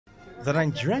The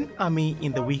Nigerian Army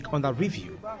in the week under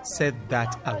review said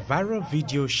that a viral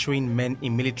video showing men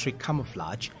in military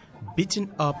camouflage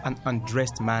beating up an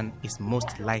undressed man is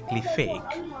most likely fake.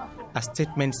 A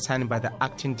statement signed by the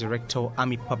Acting Director,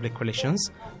 Army Public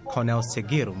Relations, Colonel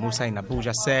Segiru Musa in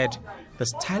Abuja said the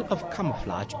style of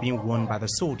camouflage being worn by the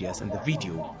soldiers in the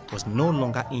video was no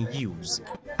longer in use,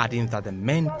 adding that the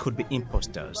men could be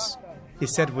imposters. He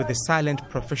said with the silent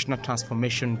professional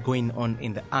transformation going on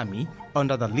in the Army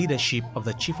under the leadership of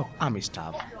the Chief of Army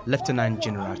Staff, Lieutenant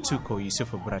General Tuko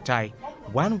Yusufu Buratai,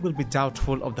 one will be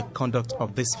doubtful of the conduct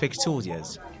of these fake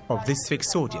soldiers,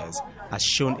 as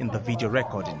shown in the video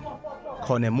recording.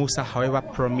 Colonel Musa, however,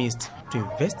 promised to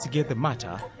investigate the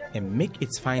matter and make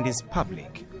its findings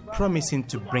public, promising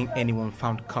to bring anyone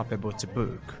found culpable to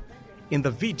book. In the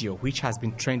video, which has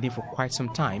been trending for quite some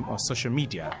time on social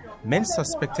media, men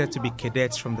suspected to be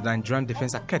cadets from the Nigerian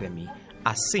Defense Academy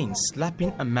are seen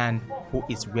slapping a man who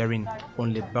is wearing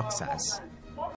only boxers.